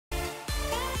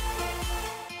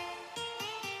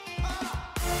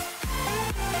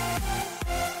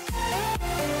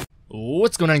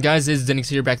What's going on, guys? It's Zinux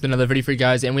here, back with another video for you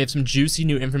guys, and we have some juicy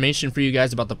new information for you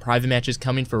guys about the private matches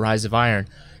coming for Rise of Iron.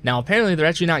 Now, apparently they're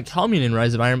actually not coming in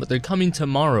Rise of Iron, but they're coming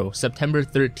tomorrow, September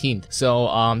 13th.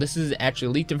 So, this is actually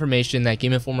leaked information that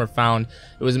Game Informer found.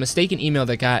 It was a mistaken email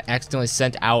that got accidentally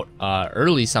sent out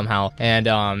early somehow, and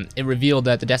it revealed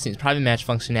that the Destiny's private match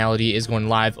functionality is going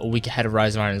live a week ahead of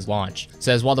Rise of Iron's launch. It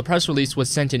says, while the press release was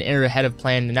sent in error ahead of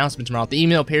planned announcement tomorrow, the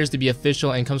email appears to be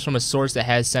official and comes from a source that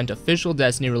has sent official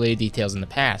Destiny-related details in the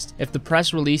past. If the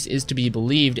press release is to be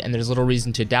believed, and there's little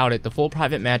reason to doubt it, the full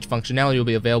private match functionality will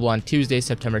be available on Tuesday,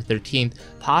 September 13th,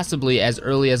 possibly as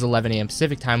early as 11 AM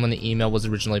Pacific time when the email was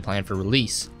originally planned for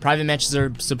release. Private matches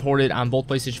are supported on both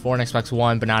PlayStation 4 and Xbox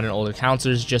One, but not in older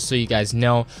consoles, just so you guys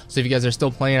know. So if you guys are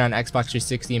still playing on Xbox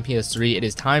 360 and PS3, it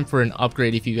is time for an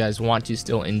upgrade if you guys want to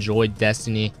still enjoy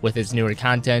Destiny with its newer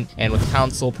content. And with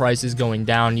console prices going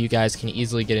down, you guys can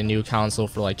easily get a new console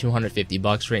for like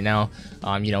 $250 right now.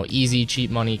 You know, easy,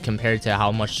 cheap money compared to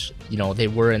how much, you know, they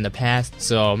were in the past.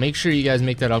 So make sure you guys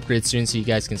make that upgrade soon so you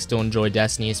guys can still enjoy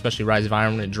Destiny, especially Rise of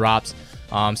Iron when it drops.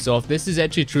 So if this is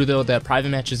actually true though, that private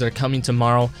matches are coming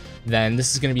tomorrow, then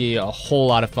this is going to be a whole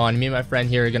lot of fun. Me and my friend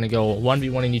here are going to go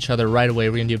 1v1ing each other right away.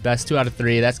 We're going to do best 2 out of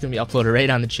 3. That's going to be uploaded right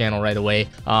on the channel right away.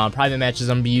 Private matches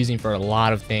I'm going to be using for a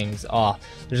lot of things.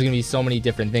 There's going to be so many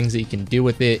different things that you can do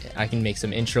with it. I can make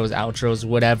some intros, outros,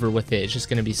 whatever with it. It's just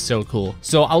going to be so cool.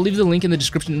 So I'll leave the link in the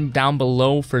description down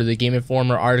below for the Game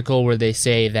Informer article where they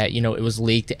say that, you know, it was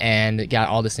leaked and got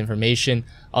all this information.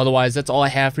 Otherwise, that's all I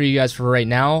have for you guys for right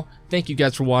now. Thank you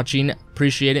guys for watching.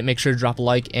 Appreciate it. Make sure to drop a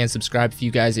like and subscribe if you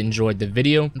guys enjoyed the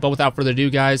video. But without further ado,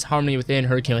 guys, harmony within,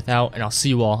 hurricane without, and I'll see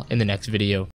you all in the next video.